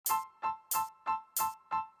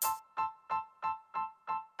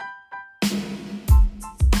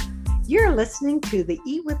You're listening to the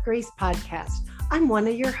Eat with Grace podcast. I'm one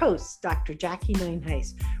of your hosts, Dr. Jackie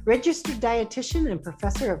Nineheist, registered dietitian and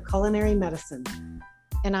professor of culinary medicine.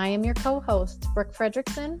 And I am your co-host, Brooke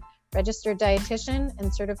Fredrickson, registered dietitian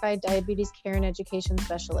and certified diabetes care and education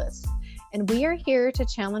specialist. And we are here to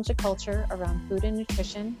challenge a culture around food and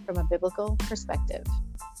nutrition from a biblical perspective.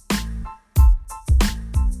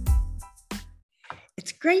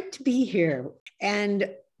 It's great to be here.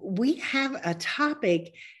 And we have a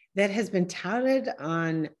topic that has been touted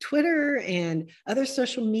on Twitter and other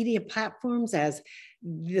social media platforms as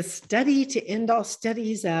the study to end all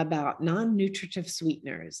studies about non-nutritive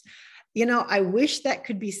sweeteners. You know, I wish that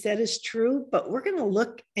could be said as true, but we're going to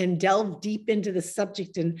look and delve deep into the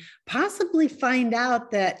subject and possibly find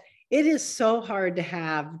out that it is so hard to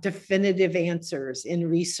have definitive answers in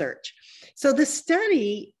research. So the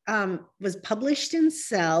study was published in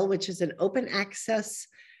Cell, which is an open access,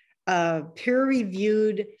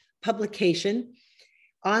 peer-reviewed publication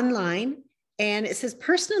online. And it says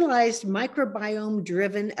personalized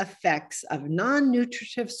microbiome-driven effects of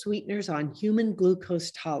non-nutritive sweeteners on human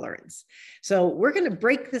glucose tolerance. So we're going to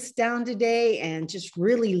break this down today and just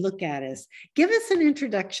really look at it. Give us an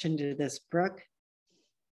introduction to this, Brooke.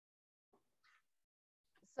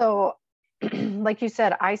 So, like you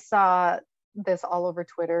said, I saw this all over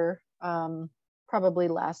Twitter probably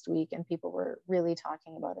last week, and people were really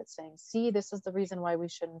talking about it, saying, see, this is the reason why we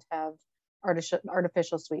shouldn't have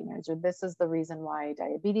artificial sweeteners, or this is the reason why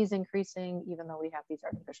diabetes is increasing, even though we have these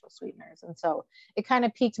artificial sweeteners. And so it kind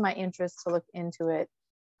of piqued my interest to look into it.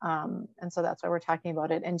 And so that's why we're talking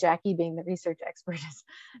about it. And Jackie, being the research expert,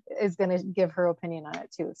 is going to give her opinion on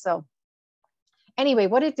it too. So anyway,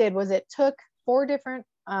 what it did was it took 4 different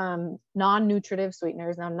non-nutritive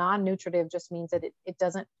sweeteners. Now, non-nutritive just means that it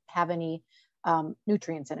doesn't have any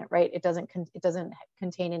nutrients in it, right? It doesn't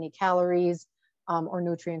contain any calories or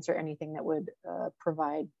nutrients or anything that would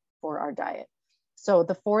provide for our diet. So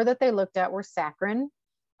the 4 that they looked at were saccharin,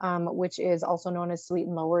 which is also known as sweet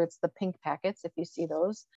and lower. It's the pink packets, if you see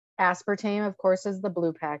those. Aspartame, of course, is the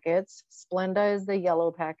blue packets. Splenda is the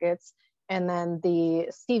yellow packets. And then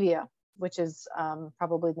the stevia, which is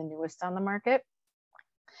probably the newest on the market.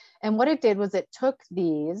 And what it did was it took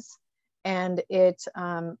these and it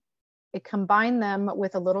combined them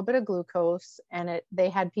with a little bit of glucose, and they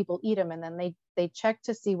had people eat them, and then they checked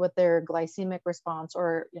to see what their glycemic response,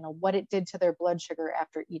 or what it did to their blood sugar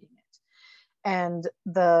after eating it. And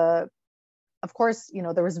of course,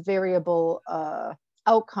 there was variable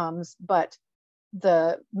outcomes, but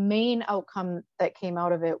the main outcome that came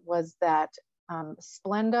out of it was that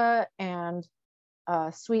Splenda and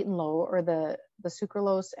sweet and low, or the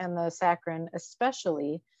sucralose and the saccharin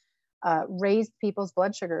especially, raised people's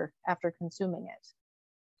blood sugar after consuming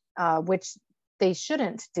it, which they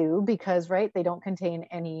shouldn't do because, right, they don't contain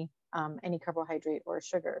any carbohydrate or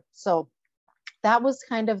sugar. So that was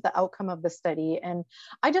kind of the outcome of the study. And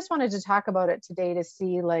I just wanted to talk about it today to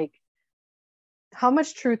see, like, how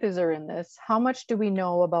much truth is there in this? How much do we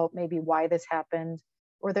know about maybe why this happened?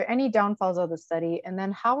 Were there any downfalls of the study? And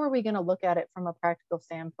then how are we going to look at it from a practical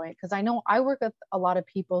standpoint? Because I know I work with a lot of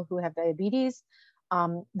people who have diabetes.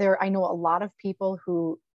 I know a lot of people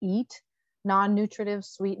who eat non-nutritive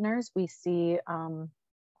sweeteners. We see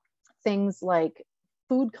things like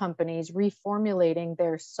food companies reformulating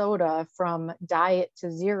their soda from diet to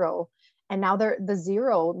zero. And now the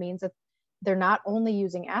zero means that they're not only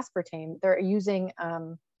using aspartame, they're using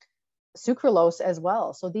sucralose as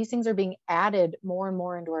well. So these things are being added more and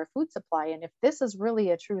more into our food supply. And if this is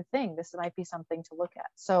really a true thing, this might be something to look at.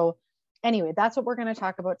 So anyway, that's what we're going to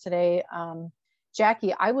talk about today.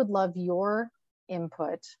 Jackie, I would love your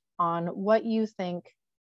input on what you think,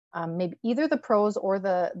 maybe either the pros or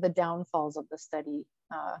the downfalls of the study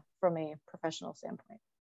from a professional standpoint.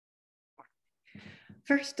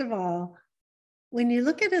 First of all, when you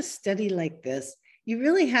look at a study like this, you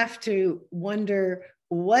really have to wonder,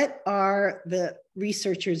 what are the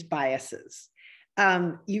researchers' biases?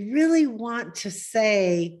 You really want to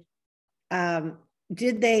say,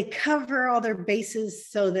 did they cover all their bases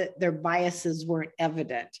so that their biases weren't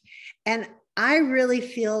evident? And I really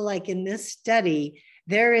feel like in this study,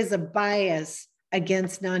 there is a bias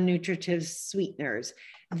against non-nutritive sweeteners.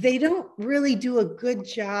 They don't really do a good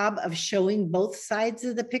job of showing both sides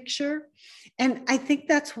of the picture. And I think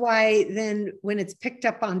that's why then when it's picked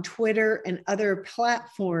up on Twitter and other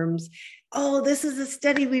platforms, oh, this is a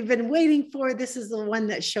study we've been waiting for. This is the one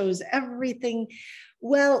that shows everything.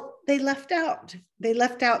 Well, they left out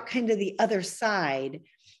kind of the other side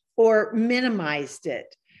or minimized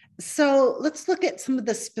it. So let's look at some of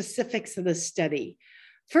the specifics of the study.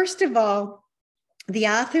 First of all, the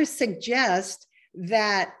authors suggest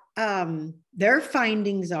that their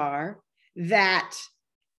findings are that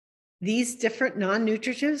these different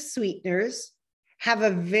non-nutritive sweeteners have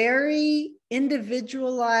a very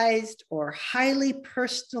individualized or highly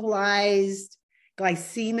personalized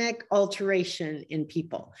glycemic alteration in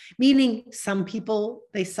people, meaning some people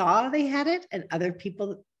they saw they had it and other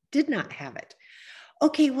people did not have it.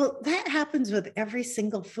 Okay, well, that happens with every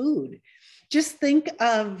single food. Just think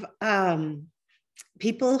of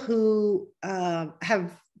people who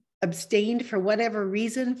have abstained for whatever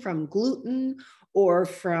reason from gluten or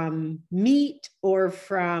from meat or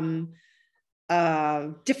from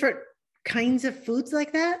different kinds of foods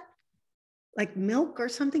like that, like milk or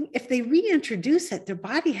something. If they reintroduce it, their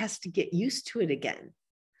body has to get used to it again.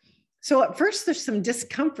 So at first there's some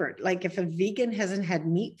discomfort. Like if a vegan hasn't had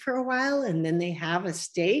meat for a while and then they have a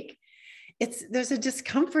steak, there's a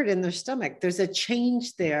discomfort in their stomach. There's a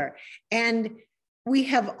change there. And we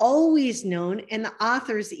have always known, and the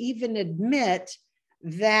authors even admit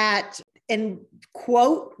that, and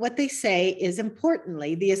quote what they say is,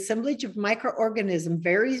 importantly, the assemblage of microorganisms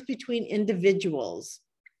varies between individuals.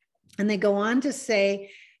 And they go on to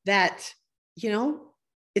say that,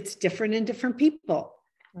 it's different in different people.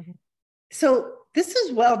 Mm-hmm. So this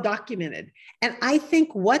is well documented. And I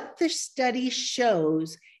think what the study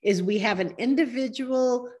shows is we have an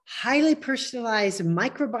individual, highly personalized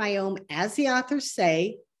microbiome, as the authors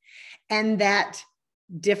say, and that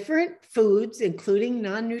different foods, including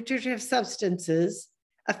non-nutritive substances,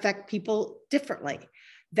 affect people differently.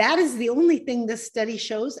 That is the only thing this study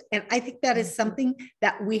shows. And I think that is something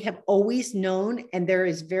that we have always known, and there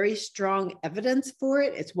is very strong evidence for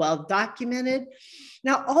it. It's well documented.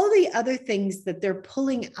 Now, all the other things that they're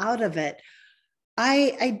pulling out of it,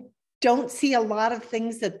 I don't see a lot of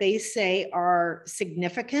things that they say are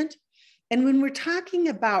significant. And when we're talking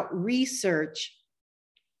about research,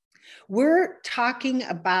 we're talking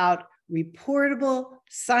about reportable,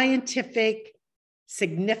 scientific,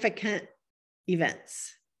 significant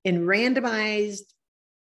events in randomized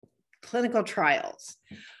clinical trials.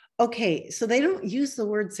 Okay, so they don't use the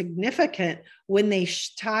word significant when they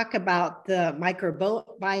talk about the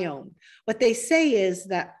microbiome. What they say is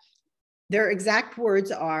that their exact words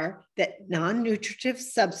are that non-nutritive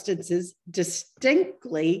substances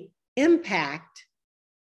distinctly impact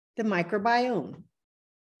the microbiome.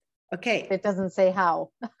 Okay. It doesn't say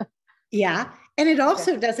how. Yeah. And it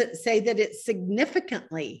also doesn't say that it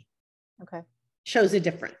significantly shows a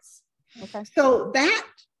difference. Okay. So that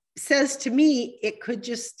says to me, it could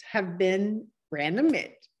just have been random.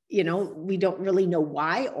 We don't really know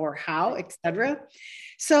why or how, etc.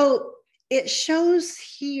 So it shows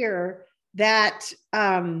here that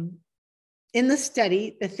in the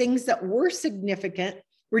study, the things that were significant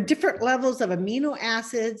were different levels of amino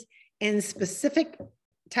acids and specific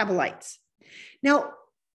metabolites. Now,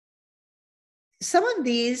 some of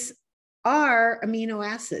these are amino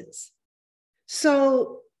acids.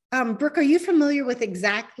 So, Brooke, are you familiar with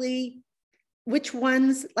exactly which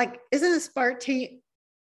ones? Like, isn't aspartame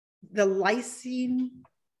the lysine?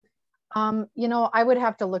 I would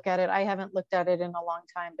have to look at it. I haven't looked at it in a long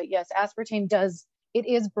time, but yes, aspartame it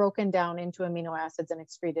is broken down into amino acids and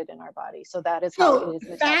excreted in our body. So that is how it is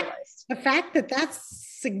metabolized. The fact that that's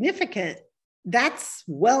significant, that's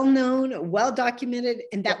well known, well documented,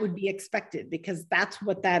 and that would be expected because that's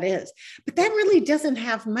what that is. But that really doesn't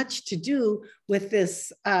have much to do with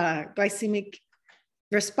this glycemic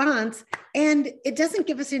response, and it doesn't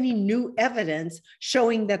give us any new evidence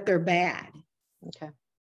showing that they're bad. Okay.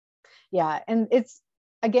 Yeah, and it's,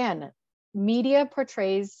 again, media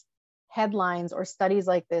portrays headlines or studies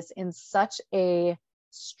like this in such a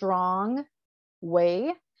strong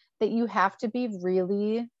way that you have to be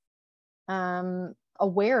really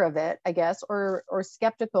aware of it, I guess, or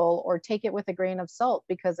skeptical, or take it with a grain of salt,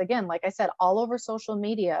 because again, like I said, all over social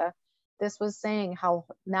media, this was saying how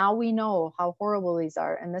now we know how horrible these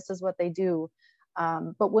are, and this is what they do.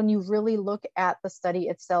 But when you really look at the study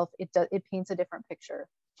itself, it paints a different picture.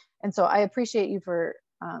 And so I appreciate you for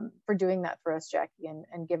doing that for us, Jackie,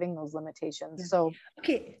 and giving those limitations. So,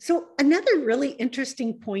 okay. So another really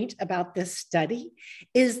interesting point about this study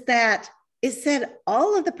is that it said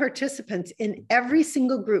all of the participants in every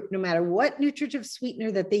single group, no matter what nutritive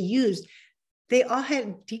sweetener that they used, they all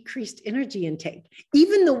had decreased energy intake.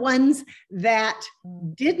 Even the ones that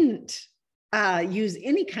didn't use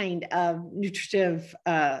any kind of nutritive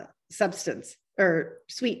substance or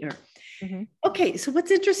sweetener. Mm-hmm. Okay, so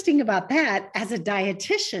what's interesting about that as a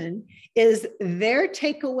dietitian is their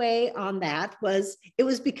takeaway on that was it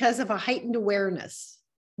was because of a heightened awareness.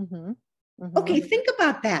 Mm-hmm. Mm-hmm. Okay, think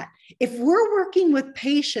about that. If we're working with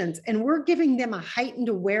patients and we're giving them a heightened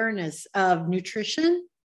awareness of nutrition,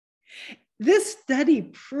 This study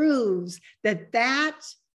proves that that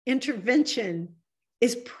intervention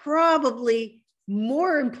is probably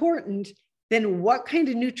more important than what kind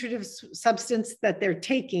of nutritive substance that they're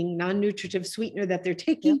taking, non-nutritive sweetener that they're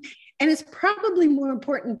taking. Yep. And it's probably more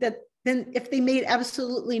important than if they made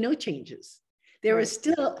absolutely no changes. There was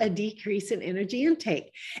still a decrease in energy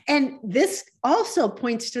intake. And this also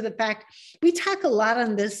points to the fact, we talk a lot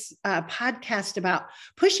on this podcast about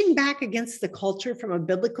pushing back against the culture from a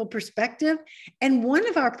biblical perspective. And one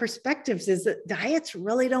of our perspectives is that diets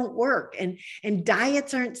really don't work, and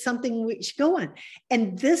diets aren't something we should go on.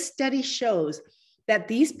 And this study shows that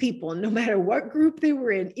these people, no matter what group they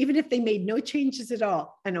were in, even if they made no changes at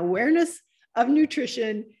all, an awareness of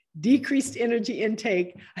nutrition, decreased energy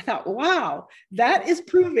intake. I thought, wow, that is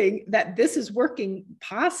proving that this is working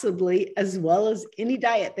possibly as well as any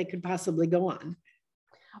diet they could possibly go on.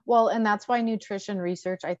 Well, and that's why nutrition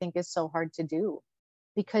research, I think, is so hard to do,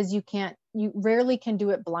 because you rarely can do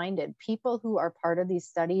it blinded. People who are part of these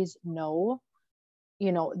studies know,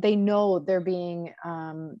 they know they're being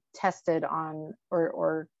tested on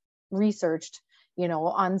or researched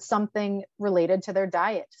on something related to their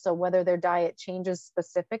diet. So whether their diet changes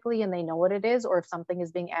specifically and they know what it is, or if something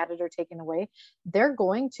is being added or taken away, they're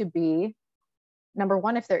going to be, number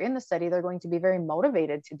one, if they're in the study, they're going to be very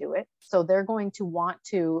motivated to do it. So they're going to want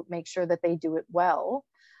to make sure that they do it well.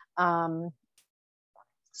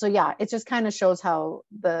 So yeah, it just kind of shows how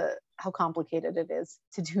complicated it is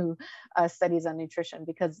to do studies on nutrition,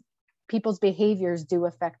 because people's behaviors do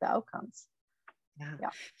affect the outcomes. Yeah.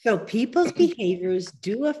 So people's behaviors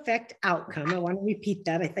do affect outcome. I want to repeat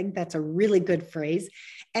that. I think that's a really good phrase.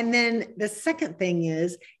 And then the second thing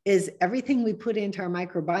is everything we put into our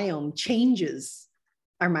microbiome changes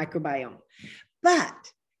our microbiome.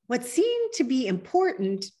 But what seemed to be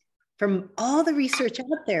important from all the research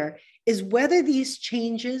out there is whether these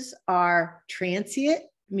changes are transient,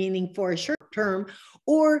 meaning for a short term,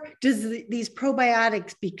 or does these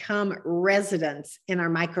probiotics become residents in our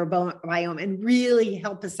microbiome and really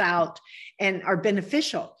help us out and are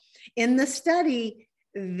beneficial? In the study,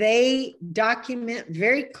 they document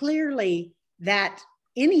very clearly that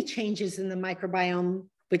any changes in the microbiome,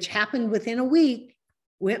 which happened within a week,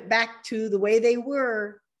 went back to the way they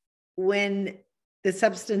were when the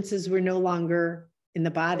substances were no longer in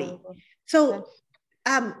the body. So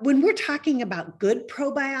when we're talking about good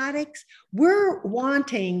probiotics, we're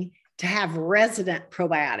wanting to have resident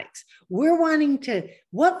probiotics. We're wanting to,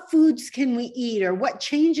 what foods can we eat, or what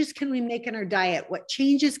changes can we make in our diet? What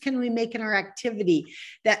changes can we make in our activity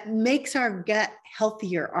that makes our gut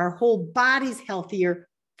healthier, our whole body's healthier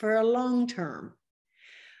for a long term?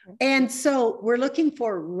 And so we're looking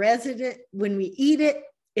for resident, when we eat it,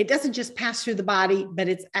 it doesn't just pass through the body, but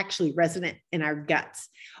it's actually resident in our guts.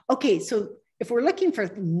 Okay, so if we're looking for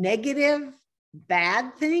negative,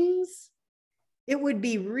 bad things, it would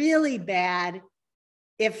be really bad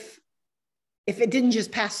if it didn't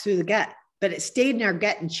just pass through the gut, but it stayed in our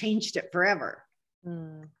gut and changed it forever.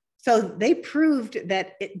 So they proved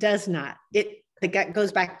that it does not. The gut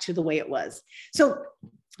goes back to the way it was. So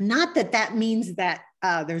not that means that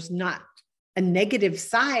there's not a negative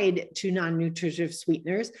side to non-nutritive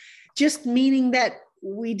sweeteners, just meaning that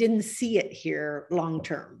we didn't see it here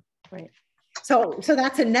long-term. Right. So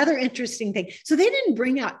that's another interesting thing. So they didn't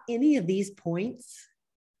bring out any of these points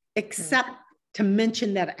except to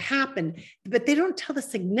mention that it happened, but they don't tell the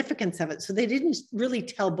significance of it. So they didn't really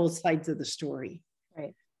tell both sides of the story.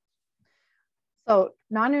 Right. So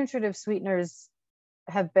non-nutritive sweeteners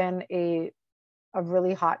have been a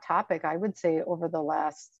really hot topic, I would say, over the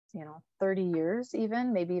last, 30 years,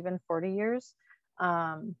 maybe even 40 years.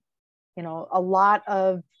 A lot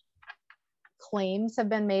of claims have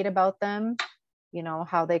been made about them,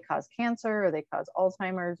 how they cause cancer, or they cause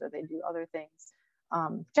Alzheimer's, or they do other things.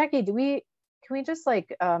 Jackie, can we just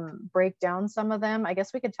break down some of them? I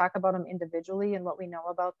guess we could talk about them individually and what we know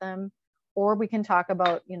about them, or we can talk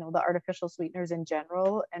about, the artificial sweeteners in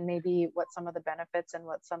general, and maybe what some of the benefits and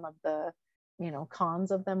what some of the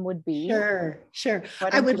cons of them would be. Sure.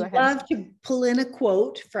 I would love to pull in a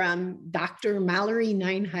quote from Dr. Mallory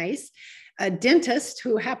Nineheis, a dentist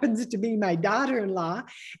who happens to be my daughter-in-law.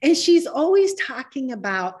 And she's always talking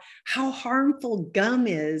about how harmful gum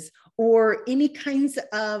is, or any kinds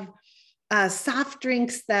of soft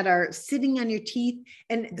drinks that are sitting on your teeth,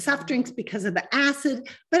 and soft drinks because of the acid,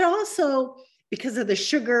 but also because of the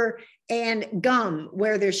sugar, and gum,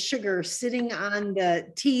 where there's sugar sitting on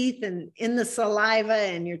the teeth and in the saliva,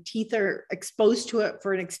 and your teeth are exposed to it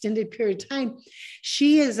for an extended period of time.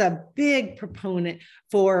 She is a big proponent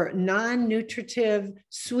for non-nutritive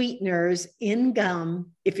sweeteners in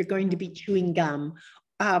gum, if you're going to be chewing gum,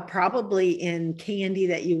 probably in candy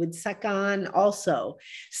that you would suck on also.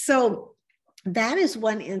 So that is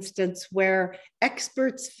one instance where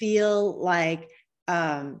experts feel like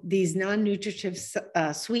these non-nutritive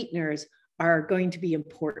sweeteners are going to be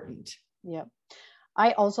important. Yeah.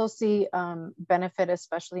 I also see benefit,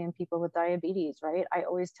 especially in people with diabetes, right? I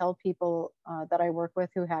always tell people that I work with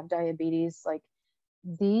who have diabetes, like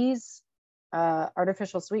these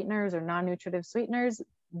artificial sweeteners or non-nutritive sweeteners,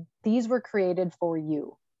 these were created for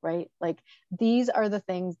you, right? Like these are the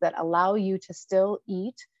things that allow you to still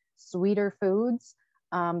eat sweeter foods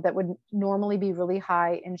that would normally be really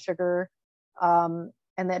high in sugar. And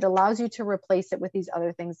that allows you to replace it with these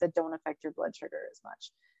other things that don't affect your blood sugar as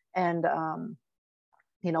much. And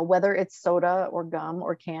you know, whether it's soda or gum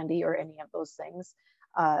or candy or any of those things,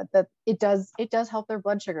 that it does help their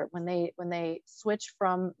blood sugar when they switch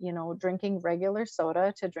from, you know, drinking regular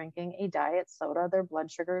soda to drinking a diet soda. Their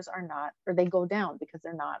blood sugars are not, or they go down because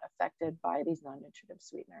they're not affected by these non-nutritive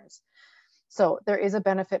sweeteners. So there is a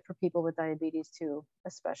benefit for people with diabetes too,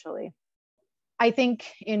 especially. I think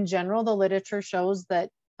in general, the literature shows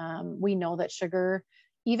that we know that sugar,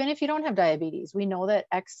 even if you don't have diabetes, we know that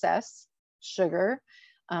excess sugar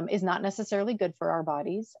is not necessarily good for our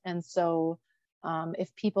bodies. And so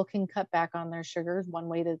if people can cut back on their sugars, one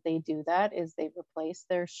way that they do that is they replace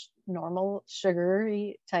their normal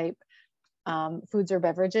sugary type foods or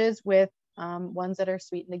beverages with ones that are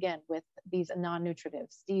sweetened again with these non-nutritive,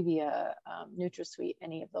 stevia, NutraSweet,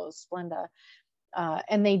 any of those, Splenda.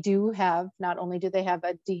 And they do have, not only do they have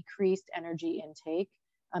a decreased energy intake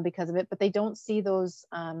because of it, but they don't see those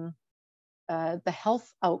the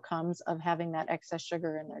health outcomes of having that excess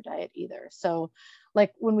sugar in their diet either. So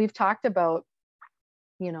like when we've talked about,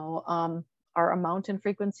 you know, our amount and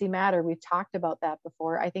frequency matter, we've talked about that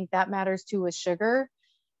before. I think that matters too with sugar.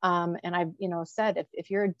 And I've, you know, said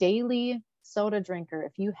if you're a daily soda drinker,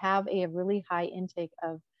 if you have a really high intake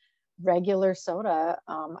of regular soda,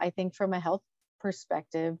 I think from a health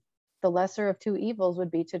perspective, the lesser of two evils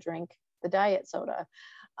would be to drink the diet soda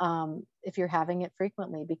if you're having it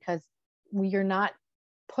frequently, because you're not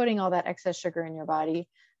putting all that excess sugar in your body,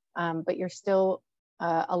 but you're still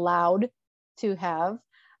allowed to have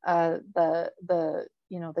the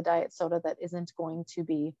you know, the diet soda that isn't going to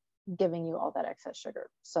be giving you all that excess sugar.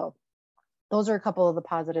 So those are a couple of the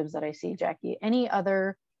positives that I see, Jackie. Any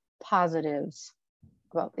other positives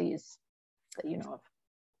about these that you know of?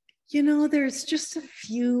 You know, there's just a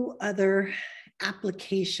few other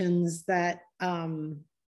applications that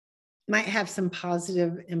might have some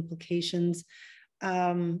positive implications.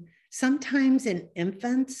 Sometimes in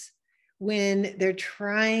infants, when they're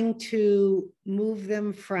trying to move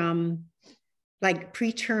them from like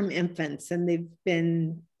preterm infants and they've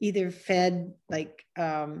been either fed like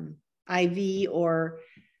IV or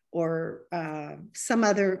some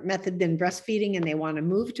other method than breastfeeding, and they want to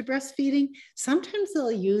move to breastfeeding, sometimes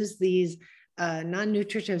they'll use these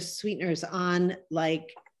non-nutritive sweeteners on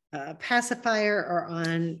like pacifier or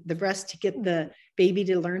on the breast to get the baby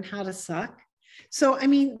to learn how to suck. So, I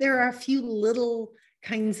mean, there are a few little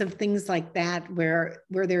kinds of things like that where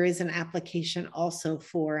there is an application also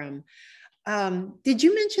for them. Did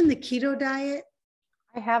you mention the keto diet?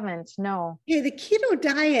 I haven't, no. Yeah, the keto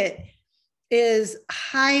diet is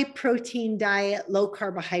high protein diet, low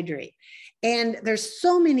carbohydrate. And there's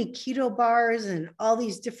so many keto bars and all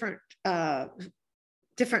these different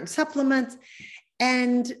supplements.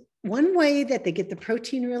 And one way that they get the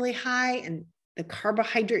protein really high and the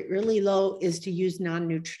carbohydrate really low is to use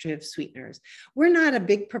non-nutritive sweeteners. We're not a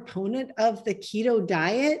big proponent of the keto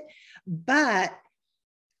diet, but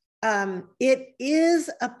it is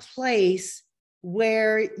a place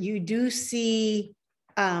where you do see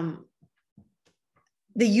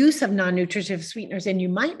the use of non-nutritive sweeteners, and you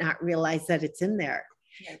might not realize that it's in there.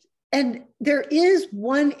 Yes. And there is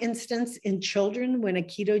one instance in children when a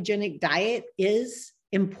ketogenic diet is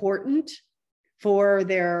important for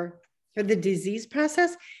the disease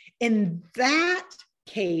process. In that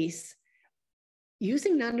case,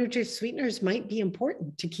 using non-nutritive sweeteners might be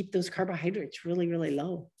important to keep those carbohydrates really, really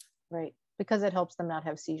low. Right. Because it helps them not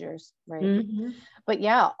have seizures, right? Mm-hmm. But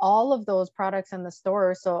yeah, all of those products in the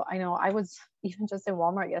store. So I know I was even just in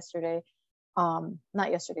Walmart yesterday,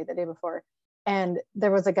 not yesterday, the day before. And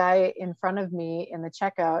there was a guy in front of me in the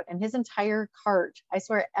checkout, and his entire cart, I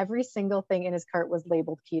swear every single thing in his cart was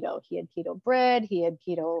labeled keto. He had keto bread, he had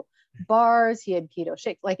keto bars, he had keto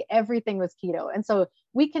shakes, like everything was keto. And so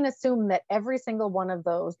we can assume that every single one of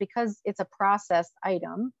those, because it's a processed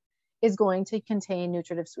item, is going to contain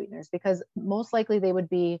nutritive sweeteners, because most likely they would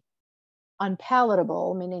be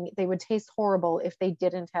unpalatable, meaning they would taste horrible if they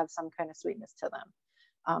didn't have some kind of sweetness to them.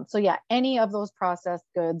 So yeah, any of those processed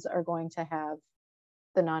goods are going to have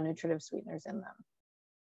the non-nutritive sweeteners in them.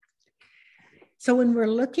 So when we're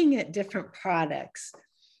looking at different products,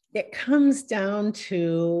 it comes down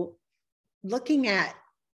to looking at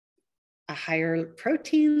a higher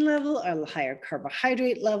protein level or a higher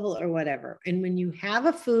carbohydrate level or whatever. And when you have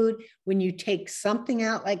a food, when you take something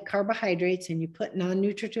out like carbohydrates and you put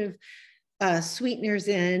non-nutritive sweeteners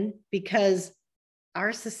in, because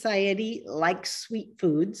our society likes sweet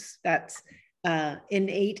foods. That's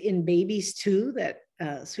innate in babies too, that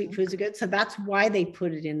sweet foods are good. So that's why they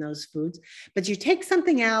put it in those foods. But you take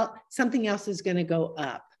something out, something else is going to go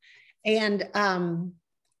up. And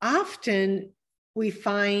often we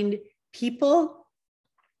find people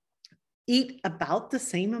eat about the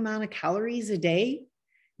same amount of calories a day,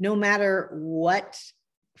 no matter what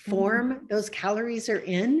form those calories are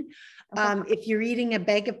in. If you're eating a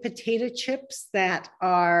bag of potato chips that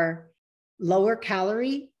are lower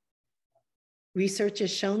calorie, research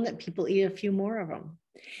has shown that people eat a few more of them.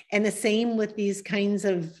 And the same with these kinds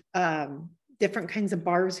of different kinds of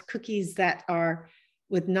bars, cookies that are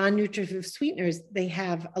with non-nutritive sweeteners, they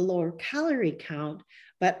have a lower calorie count,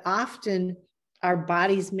 but often our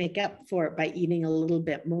bodies make up for it by eating a little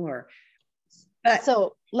bit more.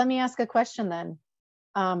 So let me ask a question then.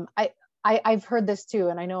 I've heard this too,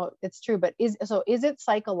 and I know it's true, but is it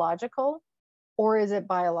psychological or is it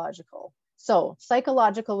biological? So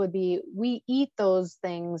psychological would be we eat those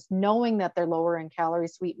things knowing that they're lower in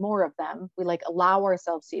calories, we eat more of them. We like allow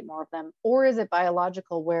ourselves to eat more of them. Or is it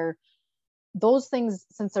biological where those things,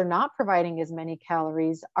 since they're not providing as many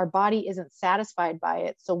calories, our body isn't satisfied by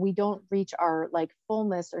it. So we don't reach our like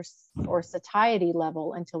fullness or satiety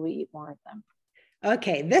level until we eat more of them.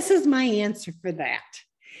 Okay, this is my answer for that.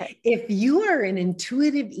 Okay. If you are an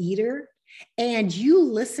intuitive eater and you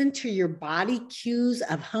listen to your body cues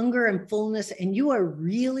of hunger and fullness, and you are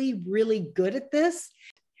really, really good at this.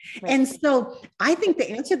 Right. And so I think the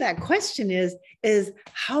answer to that question is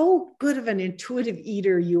how good of an intuitive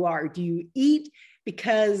eater you are. Do you eat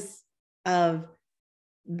because of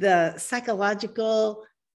the psychological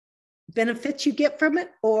benefits you get from it?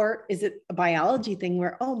 Or is it a biology thing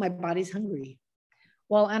where, oh, my body's hungry?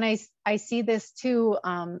 Well, and I see this too.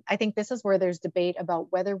 I think this is where there's debate about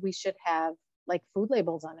whether we should have like food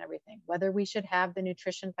labels on everything, whether we should have the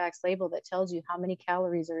nutrition facts label that tells you how many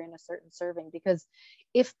calories are in a certain serving. Because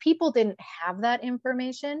if people didn't have that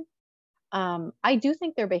information, I do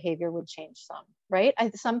think their behavior would change some, right?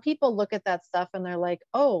 Some people look at that stuff and they're like,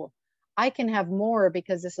 oh, I can have more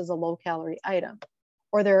because this is a low calorie item.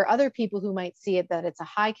 Or there are other people who might see it that it's a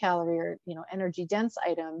high calorie or, energy dense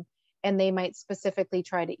item, and they might specifically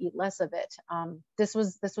try to eat less of it. This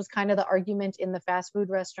was kind of the argument in the fast food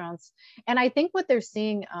restaurants. And I think what they're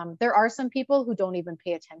seeing, there are some people who don't even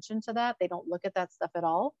pay attention to that. They don't look at that stuff at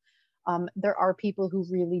all. There are people who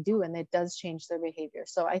really do, and it does change their behavior.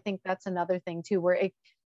 So I think that's another thing too, where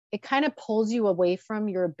it kind of pulls you away from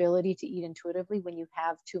your ability to eat intuitively when you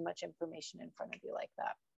have too much information in front of you like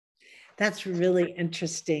that. That's really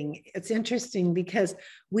interesting. It's interesting because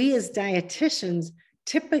we as dietitians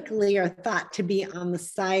typically are thought to be on the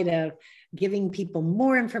side of giving people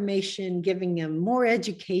more information, giving them more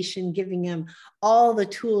education, giving them all the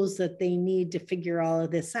tools that they need to figure all of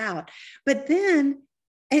this out. But then,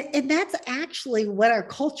 and that's actually what our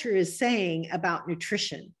culture is saying about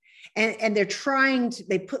nutrition. And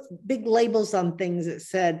they put big labels on things that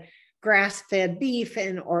said grass-fed beef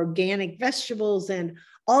and organic vegetables and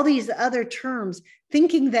all these other terms,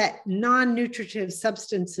 thinking that non-nutritive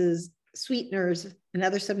substances, sweeteners and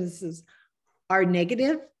other substances are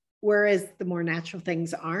negative, whereas the more natural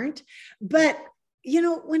things aren't. But,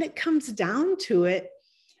 when it comes down to it,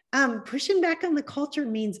 pushing back on the culture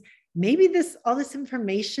means maybe all this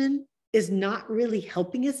information is not really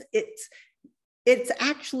helping us. It's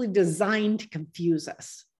actually designed to confuse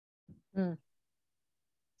us.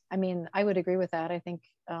 I mean, I would agree with that. I think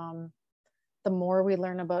the more we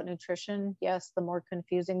learn about nutrition, yes, the more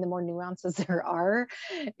confusing, the more nuances there are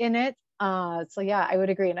in it. So yeah, I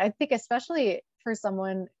would agree. And I think especially for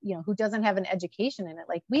someone, who doesn't have an education in it,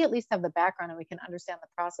 like we at least have the background and we can understand the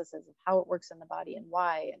processes of how it works in the body and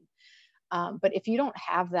why. And but if you don't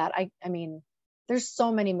have that, I mean, there's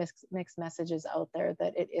so many mixed messages out there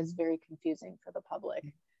that it is very confusing for the public.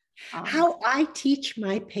 How I teach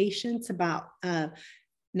my patients about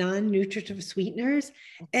non-nutritive sweeteners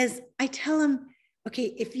is I tell them,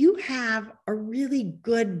 okay, if you have a really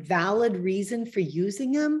good, valid reason for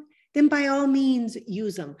using them, then by all means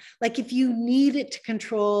use them. Like if you need it to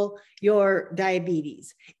control your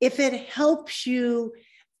diabetes, if it helps you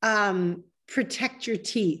protect your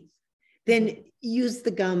teeth, then use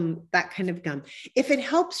the gum, that kind of gum. If it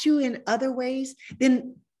helps you in other ways,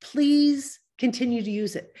 then please continue to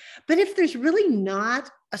use it. But if there's really not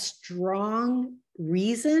a strong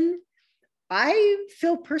reason, I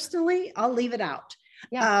feel personally, I'll leave it out.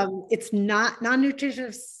 Yeah. It's not,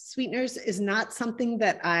 non-nutritive sweeteners is not something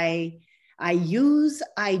that I use.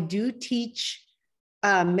 I do teach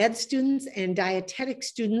med students and dietetic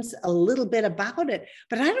students a little bit about it,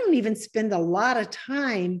 but I don't even spend a lot of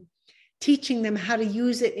time teaching them how to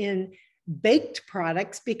use it in baked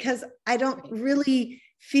products because I don't really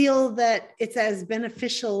feel that it's as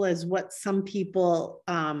beneficial as what some people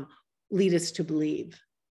lead us to believe.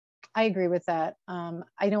 I agree with that.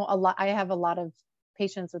 I know a lot, I have a lot of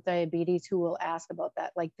patients with diabetes who will ask about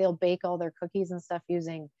that. Like they'll bake all their cookies and stuff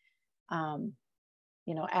using,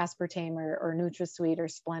 you know, aspartame or NutraSweet or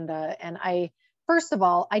Splenda. And first of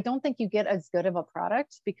all, I don't think you get as good of a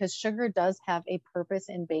product because sugar does have a purpose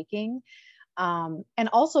in baking. And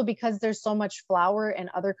also because there's so much flour and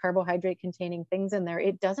other carbohydrate containing things in there,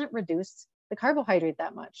 it doesn't reduce the carbohydrate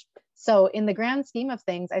that much. So in the grand scheme of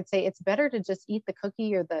things, I'd say it's better to just eat the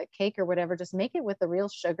cookie or the cake or whatever, just make it with the real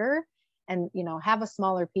sugar and, you know, have a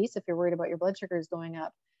smaller piece if you're worried about your blood sugars going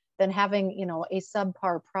up than having, you know, a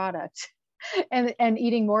subpar product and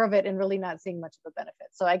eating more of it and really not seeing much of a benefit.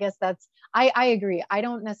 So I guess I agree. I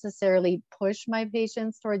don't necessarily push my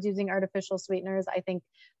patients towards using artificial sweeteners. I think,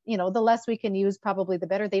 you know, the less we can use, probably the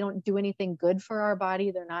better. They don't do anything good for our body.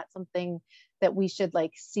 They're not something that we should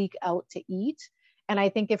like seek out to eat. And I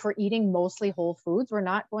think if we're eating mostly whole foods, we're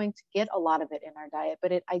not going to get a lot of it in our diet.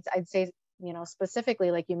 But I'd say, you know, specifically,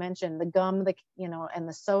 like you mentioned, the gum, you know, and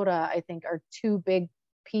the soda, I think are two big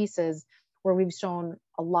pieces where we've shown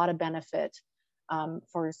a lot of benefit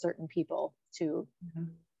for certain people to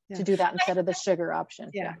do that instead of the sugar option.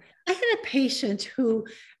 Yeah. I had a patient who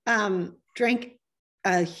drank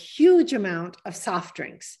a huge amount of soft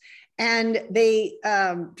drinks and they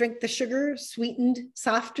drink the sugar sweetened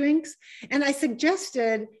soft drinks. And I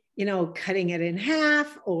suggested, you know, cutting it in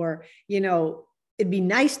half or, you know, it'd be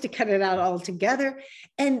nice to cut it out altogether.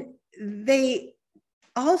 And they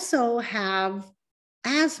also have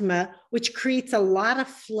asthma, which creates a lot of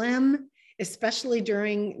phlegm, especially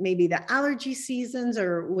during maybe the allergy seasons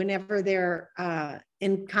or whenever they're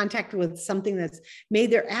in contact with something that's made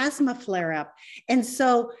their asthma flare up. And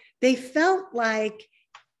so they felt like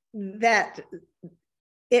that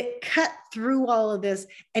it cut through all of this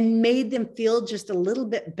and made them feel just a little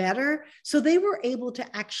bit better. So they were able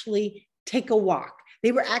to actually take a walk.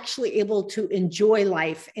 They were actually able to enjoy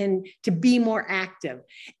life and to be more active.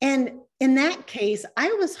 And in that case,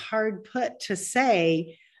 I was hard put to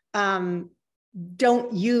say,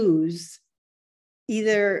 don't use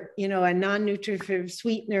either, you know, a non-nutritive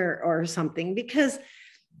sweetener or something, because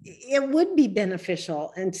it would be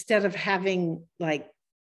beneficial instead of having like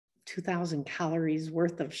 2,000 calories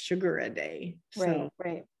worth of sugar a day.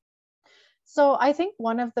 Right. So I think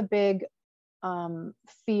one of the big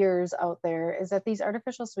fears out there is that these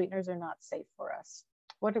artificial sweeteners are not safe for us.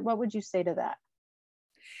 What would you say to that?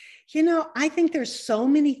 You know, I think there's so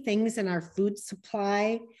many things in our food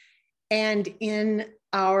supply and in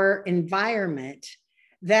our environment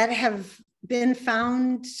that have been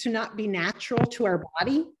found to not be natural to our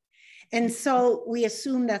body. And so we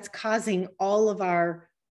assume that's causing all of our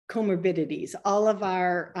comorbidities, all of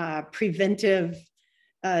our preventive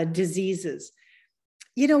diseases.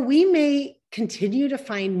 You know, we may continue to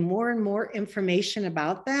find more and more information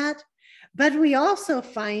about that, but we also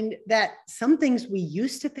find that some things we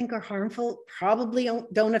used to think are harmful probably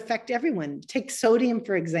don't affect everyone. Take sodium,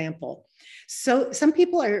 for example. So some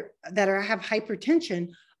people have hypertension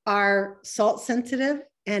are salt sensitive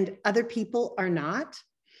and other people are not.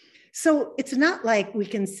 So it's not like we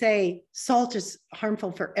can say salt is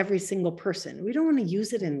harmful for every single person. We don't want to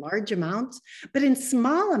use it in large amounts, but in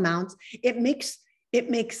small amounts, it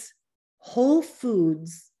makes whole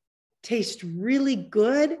foods taste really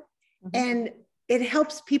good. And it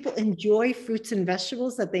helps people enjoy fruits and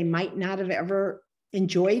vegetables that they might not have ever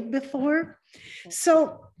enjoyed before.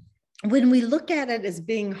 So when we look at it as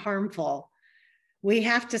being harmful, we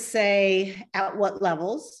have to say at what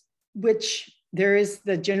levels, which there is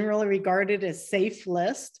the generally regarded as safe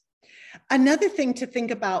list. Another thing to think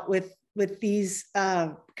about with these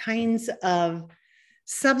kinds of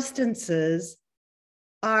substances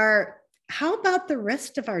are, how about the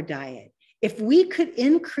rest of our diet? If we could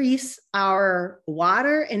increase our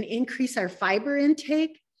water and increase our fiber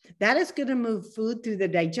intake, that is going to move food through the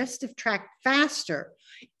digestive tract faster.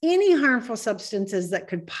 Any harmful substances that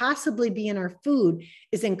could possibly be in our food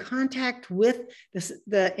is in contact with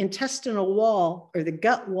the intestinal wall or the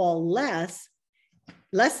gut wall less,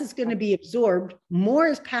 less is going to be absorbed, more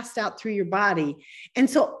is passed out through your body. And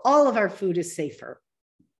so all of our food is safer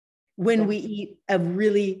when we eat a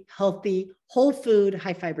really healthy, whole food,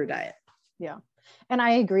 high fiber diet. Yeah. And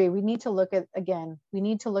I agree. We need to look at, again, we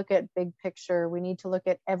need to look at big picture. We need to look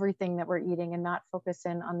at everything that we're eating and not focus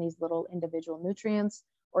in on these little individual nutrients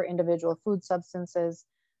or individual food substances.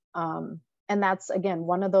 And that's, again,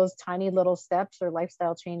 one of those tiny little steps or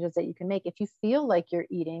lifestyle changes that you can make. If you feel like you're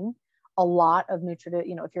eating a lot of nutritive,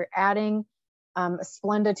 you know, if you're adding a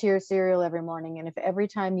Splenda to your cereal every morning, and if every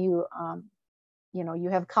time you, you know, you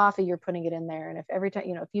have coffee, you're putting it in there. And if every time,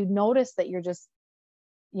 you know, if you notice that you're just,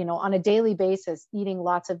 you know, on a daily basis, eating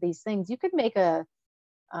lots of these things, you could make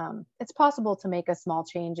it's possible to make a small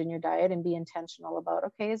change in your diet and be intentional about,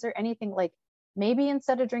 okay, is there anything, like maybe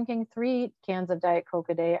instead of drinking 3 cans of Diet Coke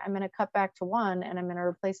a day, I'm going to cut back to 1 and I'm going to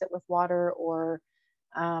replace it with water or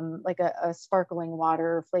like a sparkling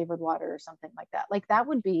water or flavored water or something like that. Like that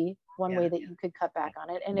would be one way that you could cut back on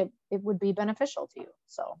it, and it would be beneficial to you.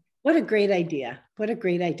 So what a great idea. What a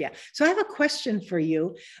great idea. So I have a question for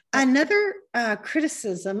you. Another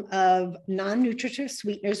criticism of non-nutritive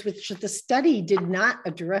sweeteners, which the study did not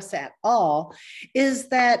address at all, is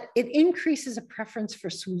that it increases a preference for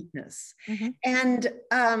sweetness. Mm-hmm.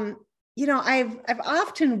 And, you know, I've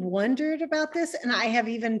often wondered about this, and I have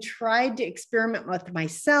even tried to experiment with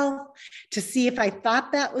myself to see if I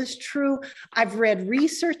thought that was true. I've read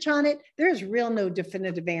research on it. There's no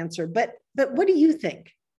definitive answer, but what do you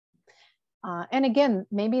think? And again,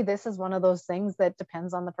 maybe this is one of those things that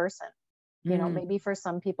depends on the person. You know, maybe for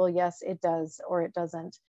some people, yes, it does, or it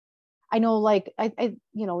doesn't. I know, like, I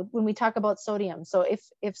you know, when we talk about sodium, so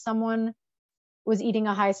if someone was eating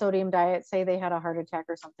a high sodium diet, say they had a heart attack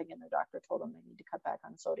or something, and their doctor told them they need to cut back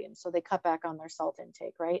on sodium, so they cut back on their salt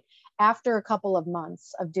intake, right? After a couple of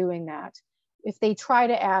months of doing that, if they try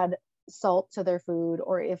to add salt to their food,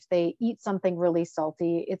 or if they eat something really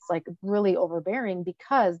salty, it's like really overbearing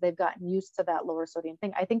because they've gotten used to that lower sodium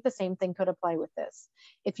thing. I think the same thing could apply with this.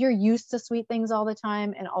 If you're used to sweet things all the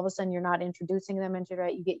time and all of a sudden you're not introducing them into your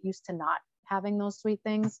diet, you get used to not having those sweet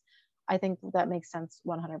things. I think that makes sense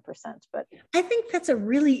 100%. But I think that's a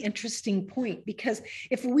really interesting point, because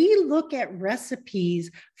if we look at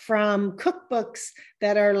recipes from cookbooks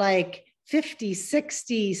that are like 50,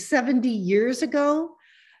 60, 70 years ago,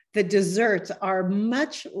 the desserts are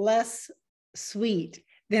much less sweet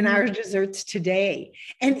than our desserts today.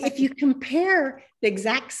 And if you compare the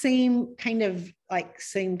exact same kind of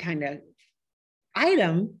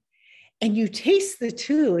item and you taste the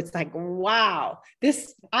two, it's like, wow,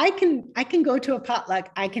 this, I can go to a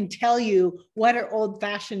potluck. I can tell you what are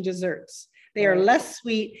old-fashioned desserts. They are less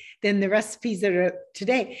sweet than the recipes that are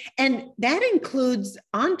today. And that includes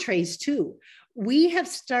entrees too. We have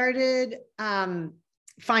started,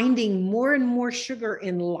 finding more and more sugar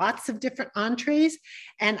in lots of different entrees.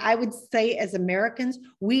 And I would say as Americans,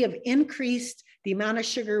 we have increased the amount of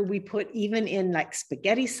sugar we put even in like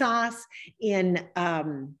spaghetti sauce, in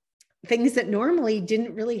things that normally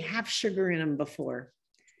didn't really have sugar in them before.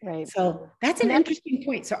 Right. So that's an interesting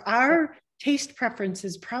point. So our taste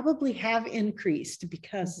preferences probably have increased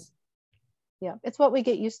because. Yeah, it's what we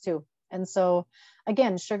get used to. And so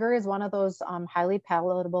again, sugar is one of those highly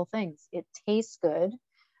palatable things. It tastes good.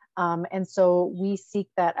 And so we seek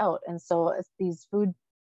that out. And so if these food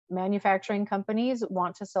manufacturing companies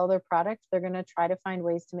want to sell their product, they're going to try to find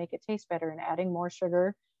ways to make it taste better. And adding more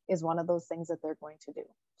sugar is one of those things that they're going to do.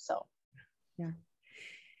 So, yeah.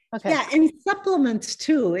 Okay. Yeah. And supplements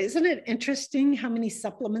too. Isn't it interesting how many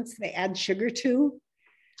supplements they add sugar to?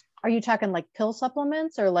 Are you talking like pill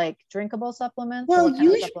supplements or like drinkable supplements? Well,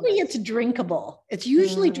 usually it's drinkable. It's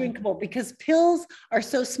usually drinkable because pills are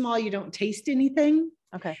so small you don't taste anything.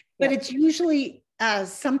 Okay. But it's usually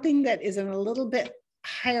something that is in a little bit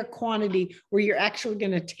higher quantity where you're actually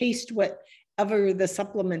going to taste whatever the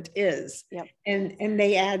supplement is. Yep. And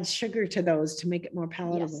they add sugar to those to make it more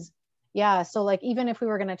palatable. Yes. Yeah. So like, even if we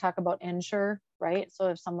were going to talk about Ensure, right? So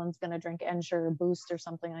if someone's going to drink Ensure or Boost or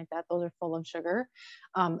something like that, those are full of sugar.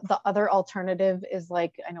 The other alternative is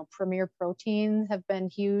like, I know Premier Proteins have been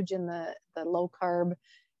huge in the low carb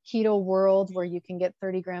keto world, where you can get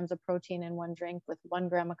 30 grams of protein in one drink with 1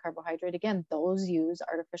 gram of carbohydrate. Again, those use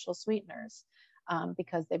artificial sweeteners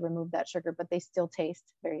because they remove that sugar, but they still taste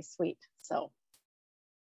very sweet. So,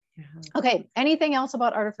 okay. Anything else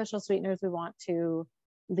about artificial sweeteners we want to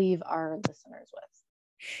leave our listeners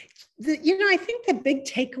with? I think the big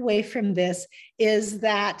takeaway from this is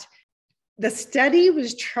that the study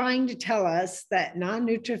was trying to tell us that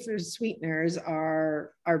non-nutritive sweeteners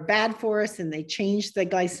are bad for us, and they change the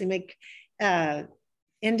glycemic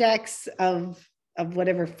index of of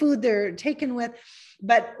whatever food they're taken with.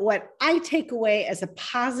 But what I take away as a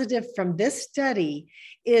positive from this study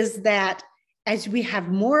is that as we have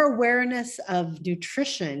more awareness of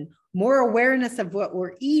nutrition, more awareness of what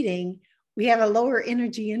we're eating, we have a lower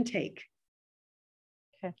energy intake.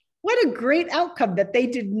 Okay. What a great outcome that they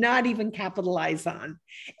did not even capitalize on.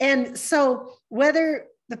 And so whether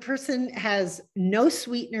the person has no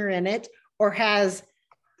sweetener in it or has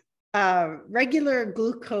a regular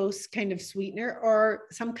glucose kind of sweetener or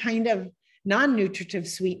some kind of non-nutritive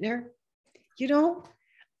sweetener,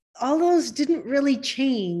 all those didn't really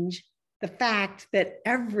change the fact that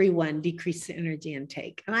everyone decreased the energy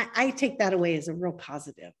intake. And I take that away as a real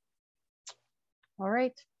positive. All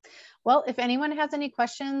right. Well, if anyone has any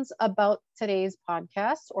questions about today's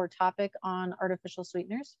podcast or topic on artificial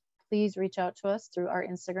sweeteners, please reach out to us through our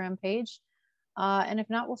Instagram page. And if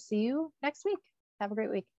not, we'll see you next week. Have a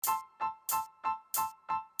great week.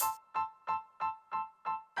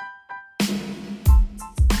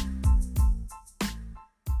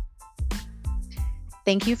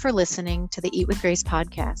 Thank you for listening to the Eat with Grace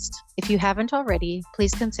podcast. If you haven't already,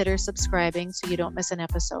 please consider subscribing so you don't miss an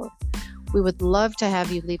episode. We would love to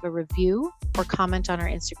have you leave a review or comment on our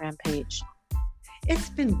Instagram page. It's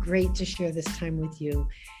been great to share this time with you,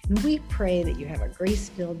 and we pray that you have a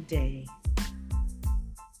grace-filled day.